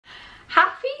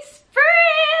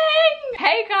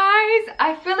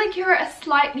like you're at a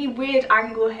slightly weird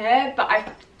angle here, but I've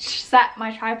set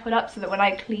my tripod up so that when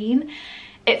I clean,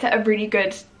 it's at a really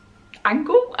good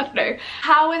angle. I don't know.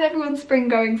 How is everyone's spring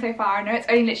going so far? I know it's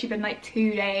only literally been like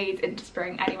 2 days into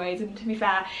spring anyways, and to be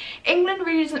fair, England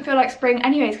really doesn't feel like spring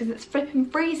anyways because it's flipping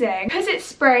freezing. Because it's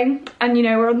spring and you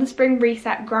know we're on the spring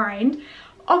reset grind,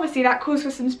 obviously that calls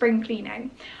for some spring cleaning.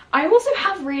 I also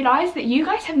have realised that you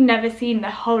guys have never seen the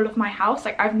whole of my house.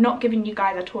 Like, I've not given you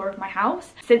guys a tour of my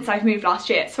house since I've moved last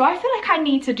year. So I feel like I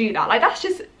need to do that. Like, that's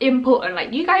just important.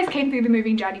 Like, you guys came through the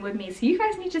moving journey with me, so you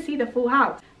guys need to see the full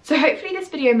house. So hopefully this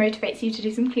video motivates you to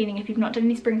do some cleaning if you've not done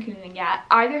any spring cleaning yet.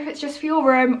 Either if it's just for your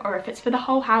room or if it's for the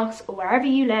whole house or wherever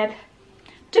you live,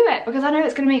 do it, because I know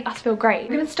it's going to make us feel great.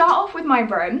 I'm going to start off with my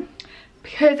room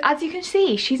because, as you can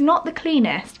see, she's not the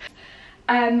cleanest.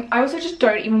 I also just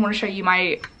don't even want to show you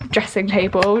my dressing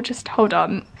table. Just hold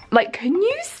on. Like, can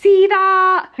you see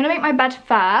that? I'm gonna make my bed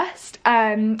first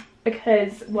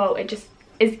because, well, it just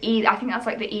is easy. I think that's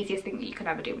like the easiest thing that you can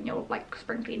ever do when you're like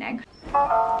spring cleaning.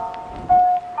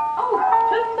 Oh,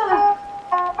 remember.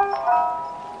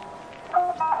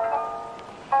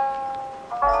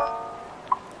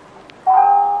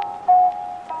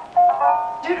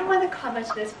 I don't know where the cover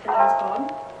to this pillow has gone.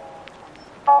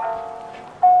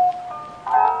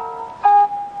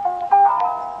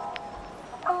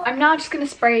 I'm now just going to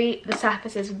spray the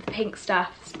surfaces with the pink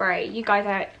stuff spray. You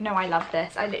guys know I love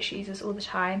this. I literally use this all the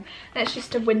time. And it's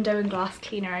just a window and glass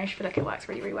cleaner. I just feel like it works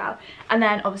really, really well. And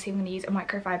then obviously I'm going to use a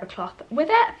microfiber cloth with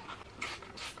it.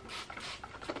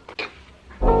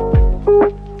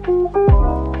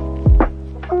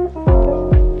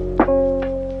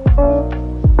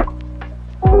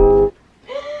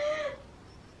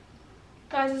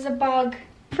 Guys, there's a bug.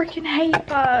 I freaking hate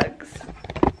bugs.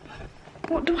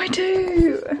 What do I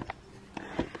do?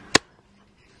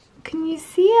 Can you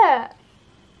see it?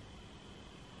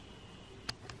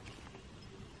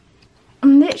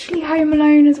 I'm literally home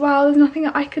alone as well. There's nothing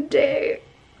that I could do.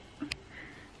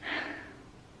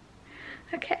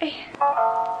 Okay.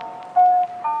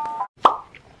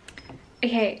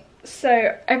 Okay,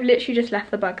 so I've literally just left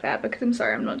the bug there because I'm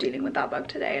sorry, I'm not dealing with that bug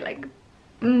today. Like,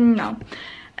 no.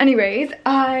 Anyways,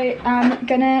 I am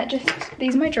gonna just,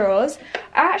 these are my drawers.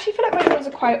 I actually feel like my drawers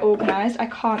are quite organised, I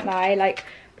can't lie. Like,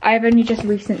 I've only just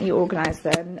recently organised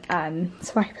them,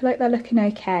 so I feel like they're looking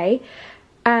okay.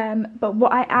 But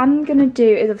what I am gonna do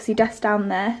is obviously dust down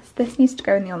this. This needs to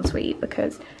go in the ensuite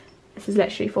because this is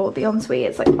literally for the ensuite.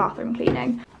 It's like bathroom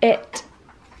cleaning. It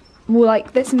will,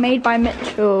 like, this is made by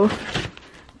Mitchell.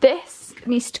 This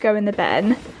needs to go in the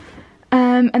bin.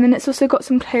 And then it's also got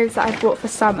some clothes that I bought for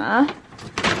summer.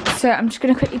 So I'm just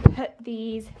going to quickly put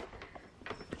these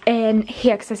in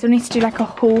here because I still need to do like a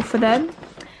haul for them.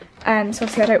 So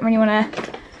obviously I don't really want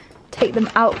to take them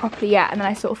out properly yet, and then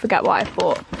I sort of forget what I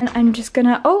bought. And I'm just going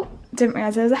to, oh, didn't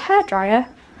realise there was a hairdryer.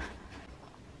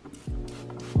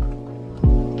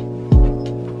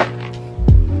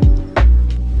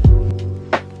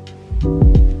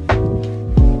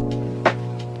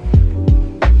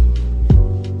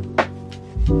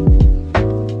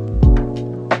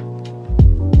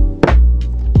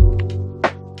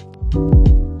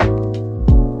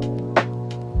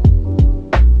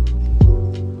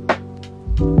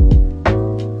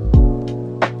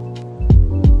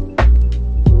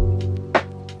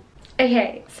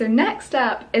 Okay, so next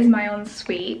up is my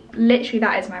ensuite. Literally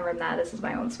that is my room there, this is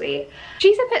my ensuite.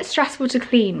 She's a bit stressful to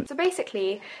clean. So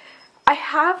basically, I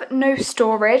have no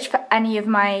storage for any of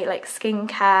my like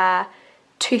skincare,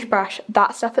 toothbrush,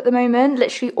 that stuff at the moment.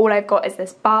 Literally all I've got is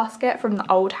this basket from the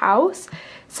old house.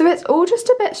 So it's all just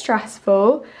a bit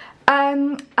stressful.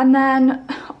 And then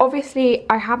obviously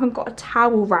I haven't got a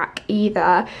towel rack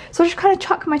either. So I just kind of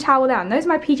chuck my towel down. Those are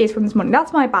my PJs from this morning.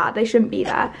 That's my bad, they shouldn't be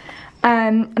there.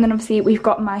 And then obviously we've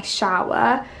got my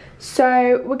shower.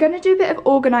 So we're going to do a bit of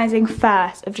organising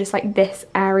first of just like this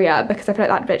area because I feel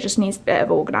like that bit just needs a bit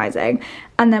of organising.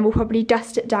 And then we'll probably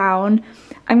dust it down.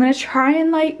 I'm going to try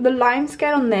and like, the lime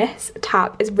scale on this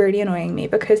tap is really annoying me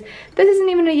because this isn't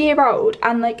even a year old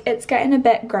and like it's getting a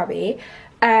bit grubby.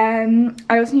 I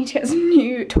also need to get some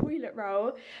new toilet roll.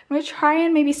 I'm going to try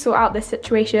and maybe sort out this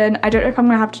situation. I don't know if I'm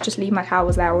going to have to just leave my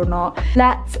towels there or not.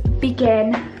 Let's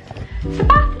begin the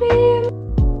bathroom.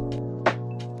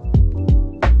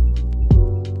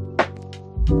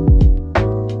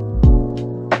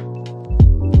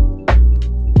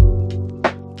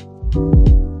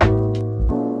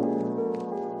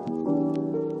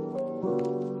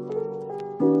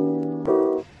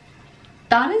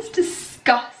 That is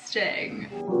disgusting.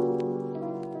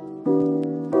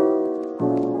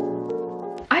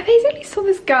 I basically saw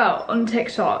this girl on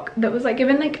TikTok that was like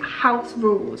giving like house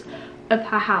rules of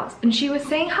her house, and she was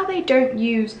saying how they don't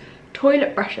use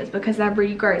toilet brushes because they're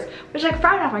really gross, which, like,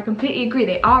 fair enough, I completely agree,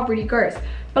 they are really gross,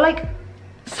 but like,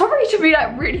 sorry to be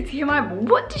like really TMI, but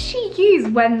what does she use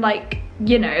when, like,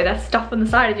 you know, there's stuff on the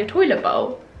side of your toilet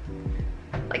bowl?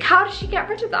 Like, how does she get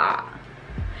rid of that?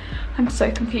 I'm so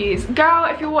confused. Girl,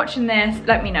 if you're watching this,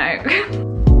 let me know.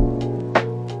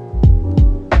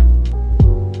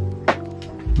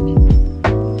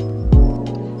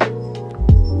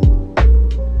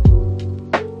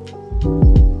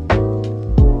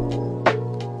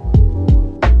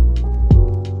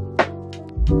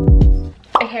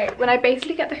 When I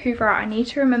basically get the hoover out, I need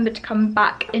to remember to come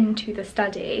back into the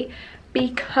study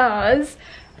because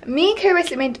me and Kay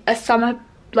recently made a summer,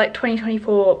 like,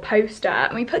 2024 poster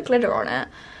and we put glitter on it.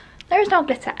 There is now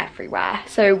glitter everywhere,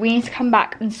 so we need to come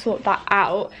back and sort that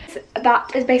out. So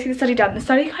that is basically the study done. The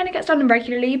study kind of gets done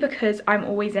regularly because I'm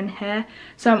always in here,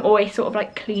 so I'm always sort of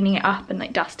like cleaning it up and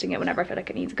like dusting it whenever I feel like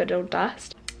it needs a good old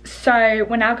dust. So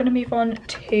we're now going to move on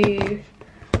to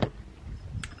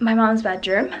my mum's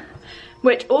bedroom,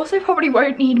 which also probably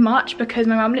won't need much because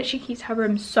my mum literally keeps her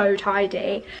room so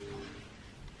tidy.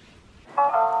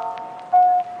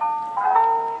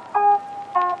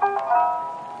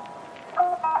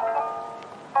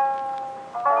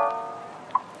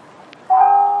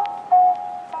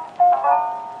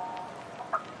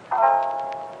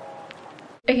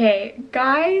 Okay,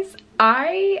 guys,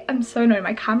 I am so annoyed.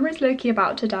 My camera's low-key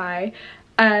about to die.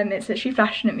 It's literally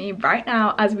flashing at me right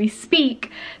now as we speak.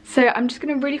 So I'm just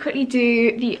gonna really quickly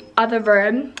do the other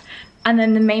room and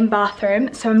then the main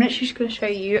bathroom. So I'm literally just gonna show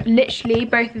you, literally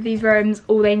both of these rooms,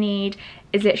 all they need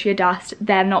is literally a dust.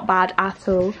 They're not bad at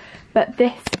all. But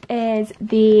this is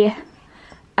the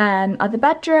other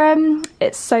bedroom.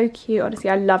 It's so cute,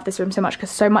 honestly. I love this room so much because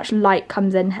so much light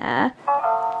comes in here.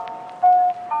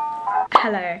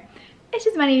 Hello, it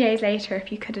is many days later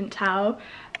if you couldn't tell.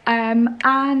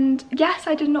 And yes,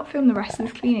 I did not film the rest of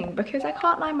this cleaning because I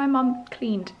can't lie, my mum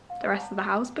cleaned the rest of the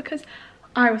house because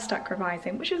I was stuck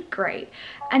revising, which is great.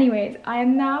 Anyways, I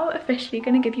am now officially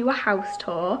going to give you a house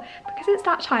tour because it's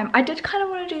that time. I did kind of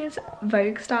want to do this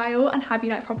Vogue style and have you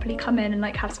like properly come in and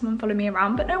like have someone follow me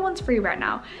around, but no one's free right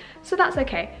now, so that's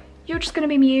okay. You're just going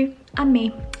to be you and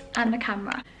me and the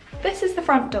camera. This is the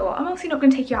front door. I'm obviously not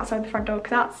going to take you outside the front door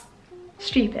because that's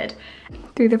stupid.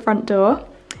 Through the front door.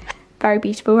 Very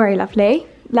beautiful, very lovely.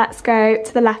 Let's go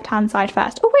to the left-hand side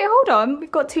first. Oh wait, hold on.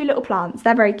 We've got two little plants.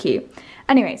 They're very cute.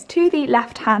 Anyways, to the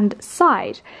left-hand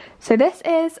side. So this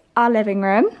is our living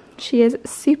room. She is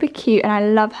super cute and I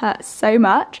love her so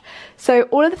much. So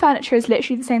all of the furniture is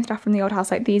literally the same stuff from the old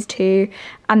house, like these two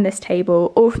and this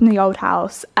table, all from the old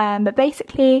house. But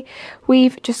basically,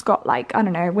 we've just got like, I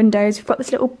don't know, windows. We've got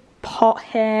this little pot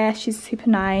here. She's super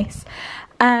nice.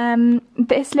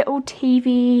 This little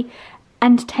TV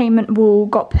entertainment wall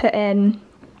got put in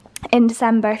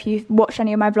December. If you've watched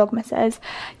any of my vlogmases,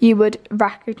 you would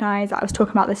recognise that I was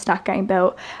talking about this stuff getting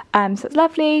built. So it's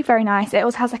lovely, very nice. It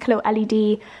also has like a little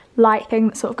LED light thing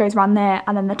that sort of goes around there,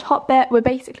 and then the top bit where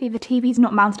basically the TV's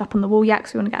not mounted up on the wall yet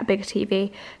because we want to get a bigger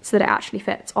TV so that it actually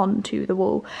fits onto the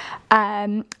wall.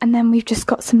 And then we've just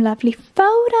got some lovely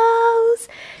photos.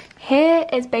 Here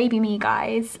is baby me,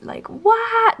 guys. Like,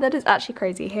 what? That is actually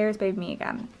crazy. Here is baby me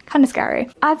again. Kind of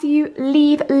scary. As you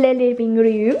leave the living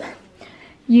room,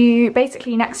 you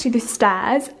basically, next to the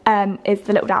stairs is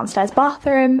the little downstairs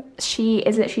bathroom. She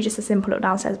is literally just a simple little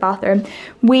downstairs bathroom.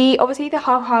 Obviously the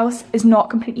whole house is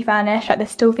not completely furnished. Like, there's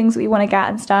still things that we want to get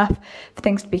and stuff for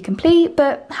things to be complete,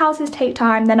 but houses take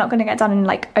time. They're not going to get done in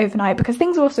like overnight because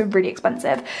things are also really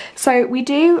expensive. So we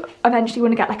do eventually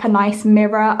want to get like a nice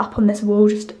mirror up on this wall,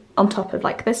 just on top of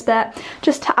like this bit,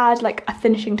 just to add like a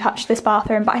finishing touch to this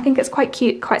bathroom. But I think it's quite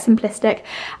cute, quite simplistic,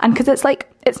 and because it's like,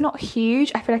 it's not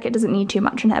huge, I feel like it doesn't need too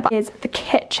much in here. But here's the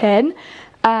kitchen.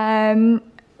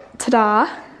 Ta-da,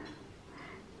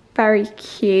 very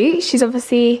cute. She's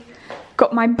obviously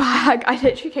got my bag. I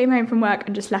literally came home from work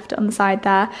and just left it on the side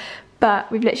there.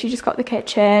 But we've literally just got the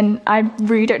kitchen. I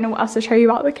really don't know what else to show you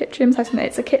about the kitchen, so I think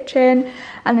it's a kitchen.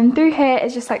 And then through here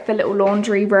is just like the little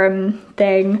laundry room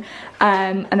thing.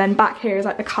 And then back here is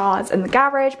like the cars and the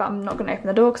garage, but I'm not gonna open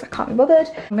the door because I can't be bothered.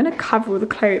 I'm gonna cover all the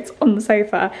clothes on the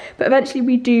sofa, but eventually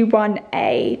we do want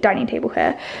a dining table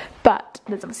here, but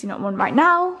there's obviously not one right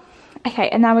now. Okay,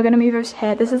 and now we're gonna move over to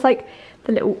here. This is like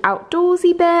the little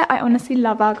outdoorsy bit. I honestly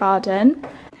love our garden.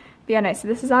 But yeah, no, so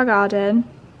this is our garden.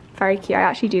 Very cute. I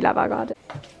actually do love our garden.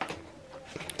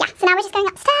 Yeah, so now we're just going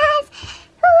upstairs.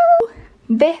 Woo!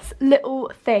 This little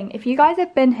thing, if you guys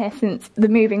have been here since the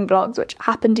moving vlogs, which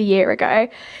happened a year ago,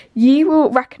 you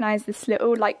will recognise this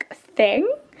little like thing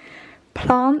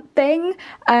plant thing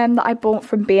that I bought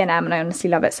from B&M, and I honestly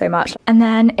love it so much. And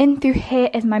then in through here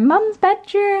is my mum's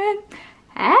bedroom.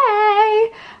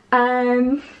 Hey!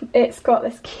 It's got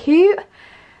this cute,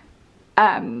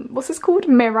 what's this called?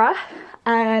 Mirror.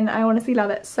 And I honestly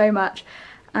love it so much.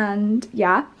 And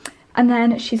yeah. And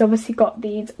then she's obviously got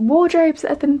these wardrobes that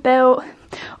have been built.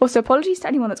 Also, apologies to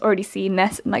anyone that's already seen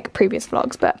this in like previous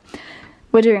vlogs, but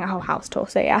we're doing a whole house tour,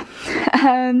 so yeah.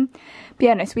 But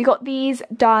yeah, no, so we got these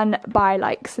done by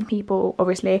like some people,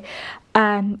 obviously,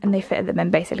 and they fitted them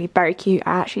in basically. Very cute.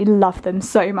 I actually love them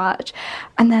so much.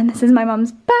 And then this is my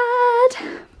mum's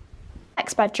bed.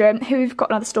 Next bedroom. Here we've got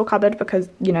another store cupboard because,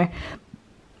 you know.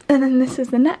 And then this is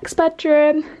the next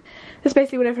bedroom. This is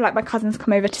basically whenever like my cousins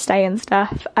come over to stay and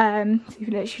stuff. So you've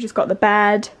literally just got the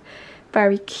bed.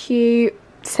 Very cute.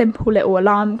 Simple little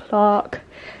alarm clock.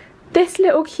 This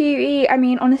little cutie, I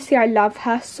mean, honestly, I love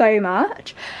her so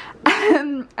much.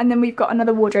 And then we've got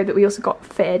another wardrobe that we also got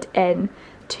fitted in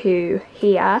to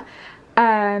here.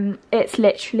 It's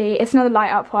literally, it's another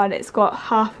light up one. It's got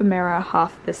half a mirror,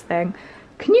 half this thing.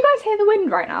 Can you guys hear the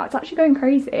wind right now? It's actually going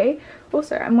crazy.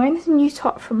 Also, I'm wearing this new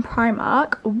top from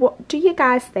Primark. What do you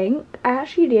guys think? I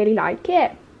actually really like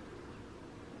it.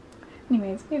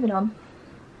 Anyways, moving on.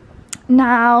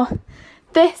 Now,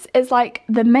 this is like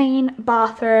the main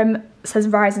bathroom. It says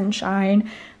Rise and Shine.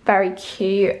 Very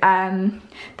cute.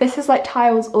 This is like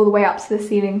tiles all the way up to the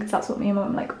ceiling because that's what me and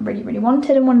mum like really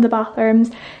wanted in one of the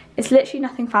bathrooms. It's literally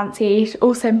nothing fancy, it's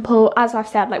all simple. As I've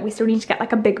said, like we still need to get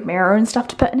like a big mirror and stuff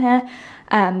to put in here.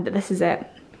 But this is it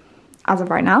as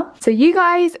of right now. So you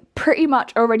guys pretty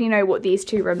much already know what these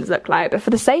two rooms look like, but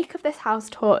for the sake of this house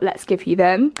tour, let's give you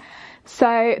them.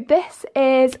 So this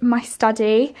is my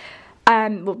study.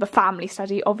 Well, the family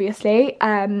study, obviously.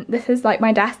 This is like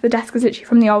my desk. The desk is literally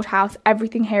from the old house.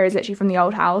 Everything here is literally from the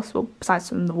old house, well, besides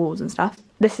from the walls and stuff.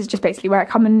 This is just basically where I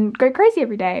come and go crazy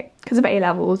every day because of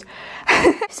A-levels.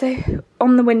 So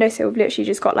on the windowsill, we've literally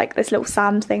just got like this little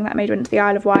sand thing that I made into the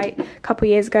Isle of Wight a couple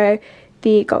years ago.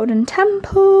 The Golden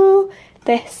Temple.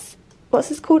 This, what's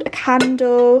this called? A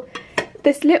candle.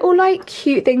 This little like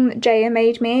cute thing that Jaya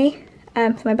made me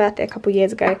for my birthday a couple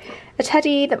years ago. A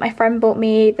teddy that my friend bought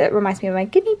me that reminds me of my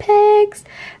guinea pigs.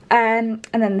 And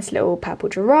then this little purple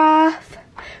giraffe.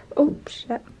 Oh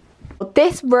shit.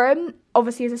 This room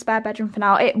obviously is a spare bedroom for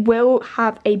now. It will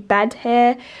have a bed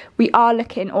here. We are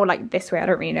looking, or like this way, I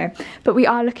don't really know, but we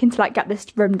are looking to like get this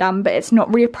room done, but it's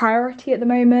not really a priority at the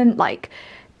moment. Like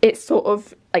it's sort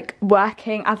of like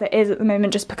working as it is at the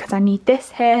moment just because I need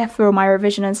this here for all my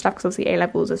revision and stuff because obviously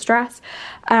A-levels are stress.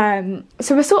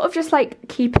 So we're sort of just like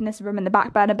keeping this room in the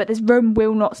back burner, but this room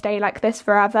will not stay like this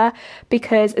forever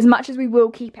because as much as we will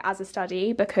keep it as a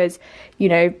study because, you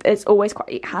know, it's always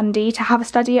quite handy to have a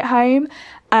study at home,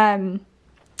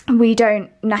 we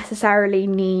don't necessarily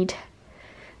need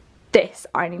this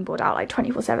ironing board out like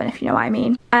 24/7, if you know what I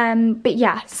mean. But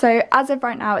yeah, so as of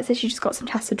right now, it's literally just got some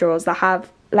chest of drawers that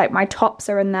have like my tops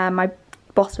are in there, my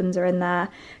bottoms are in there.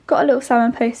 Got a little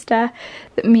summer poster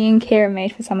that me and Kieran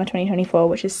made for summer 2024,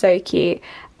 which is so cute.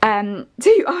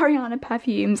 Two Ariana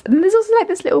perfumes, and then there's also like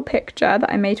this little picture that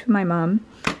I made for my mum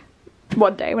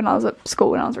one day when I was at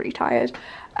school and I was really tired.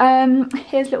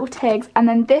 Here's little Tigs, and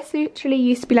then this literally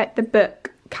used to be like the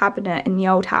book cabinet in the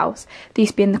old house. They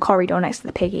used to be in the corridor next to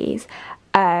the piggies.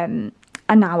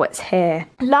 And now it's here.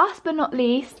 Last but not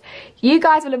least, you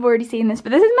guys will have already seen this, but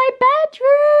this is my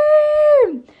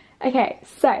bedroom. Okay,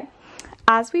 so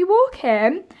as we walk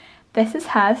in, this is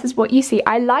her, this is what you see.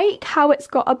 I like how it's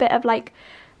got a bit of like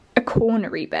a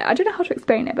cornery bit. I don't know how to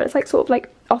explain it, but it's like sort of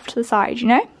like off to the side, you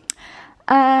know?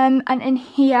 And in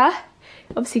here,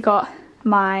 obviously got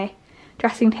my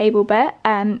dressing table bit,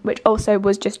 which also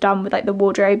was just done with like the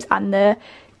wardrobes and the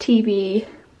TV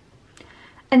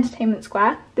entertainment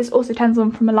square. This also turns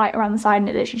on from a light around the side and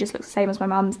it literally just looks the same as my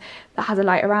mum's that has a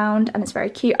light around, and it's very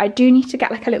cute. I do need to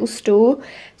get like a little stool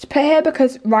to put here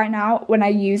because right now when I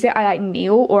use it I like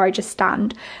kneel or I just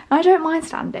stand. And I don't mind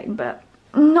standing, but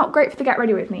not great for the get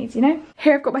ready with me's, you know.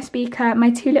 Here I've got my speaker,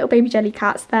 my two little baby jelly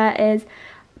cats. There is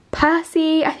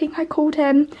Percy, I think I called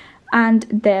him,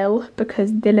 and Dil,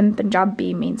 because Dil in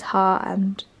Punjabi means heart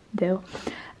and Dil.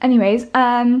 Anyways,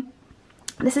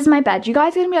 this is my bed. You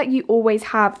guys are gonna be like, you always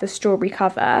have the strawberry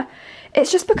cover.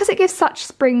 It's just because it gives such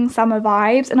spring summer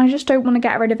vibes and I just don't want to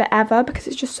get rid of it ever because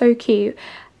it's just so cute.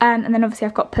 And then obviously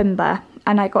I've got Pumbaa,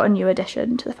 and I got a new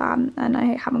addition to the fam and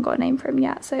I haven't got a name for him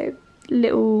yet, so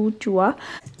little Jua.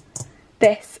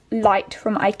 This light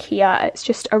from IKEA, it's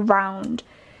just a round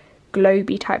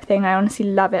globy type thing. I honestly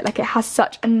love it. Like it has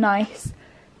such a nice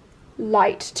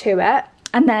light to it.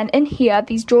 And then in here,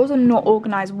 these drawers are not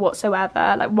organised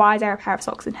whatsoever. Like, why is there a pair of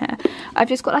socks in here? I've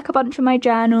just got like a bunch of my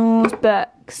journals,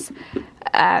 books,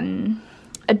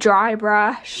 a dry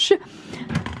brush,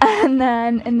 and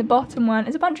then in the bottom one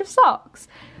is a bunch of socks,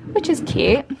 which is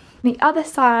cute. The other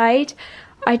side,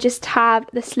 I just have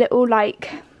this little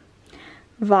like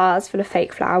vase full of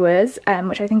fake flowers,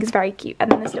 which I think is very cute, and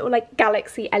then this little like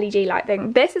galaxy LED light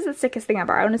thing. This is the sickest thing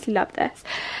ever. I honestly love this.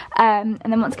 And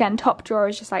then once again, top drawer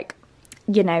is just like,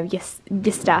 you know, your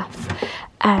stuff,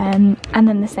 and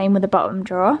then the same with the bottom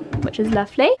drawer, which is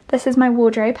lovely. This is my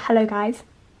wardrobe. Hello guys.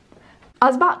 I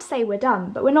was about to say we're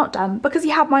done, but we're not done because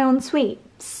you have my ensuite.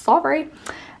 Sorry.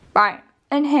 Right,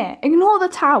 in here, ignore the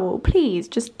towel, please.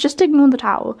 Just ignore the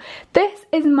towel. This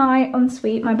is my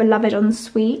ensuite, my beloved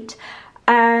ensuite.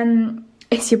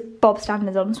 It's your Bob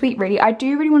Standards ensuite, really. I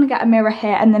do really want to get a mirror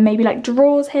here, and then maybe like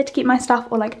drawers here to keep my stuff,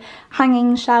 or like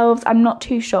hanging shelves. I'm not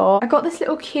too sure. I got this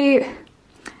little cute,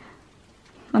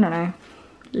 I don't know,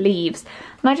 leaves,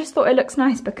 and I just thought it looks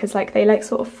nice because like they like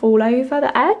sort of fall over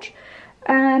the edge.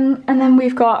 And then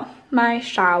we've got my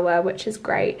shower, which is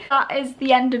great. That is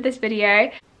the end of this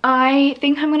video. I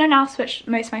think I'm gonna now switch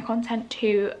most of my content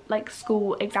to like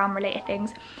school exam related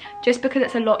things, just because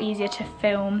it's a lot easier to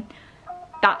film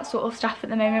that sort of stuff at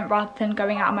the moment rather than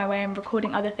going out of my way and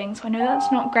recording other things. So I know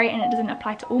that's not great and it doesn't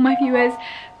apply to all my viewers,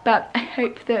 but I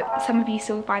hope that some of you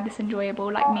still find this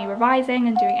enjoyable, like me revising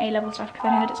and doing A-level stuff, because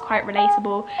I know that it's quite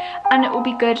relatable and it will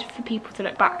be good for people to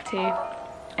look back to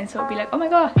and sort of be like, oh my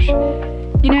gosh,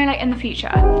 you know, like in the future.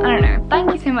 I don't know.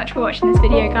 Thank you so much for watching this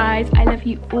video, guys. I love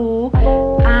you all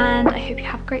and I hope you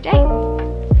have a great day.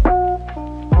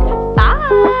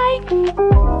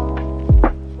 Bye.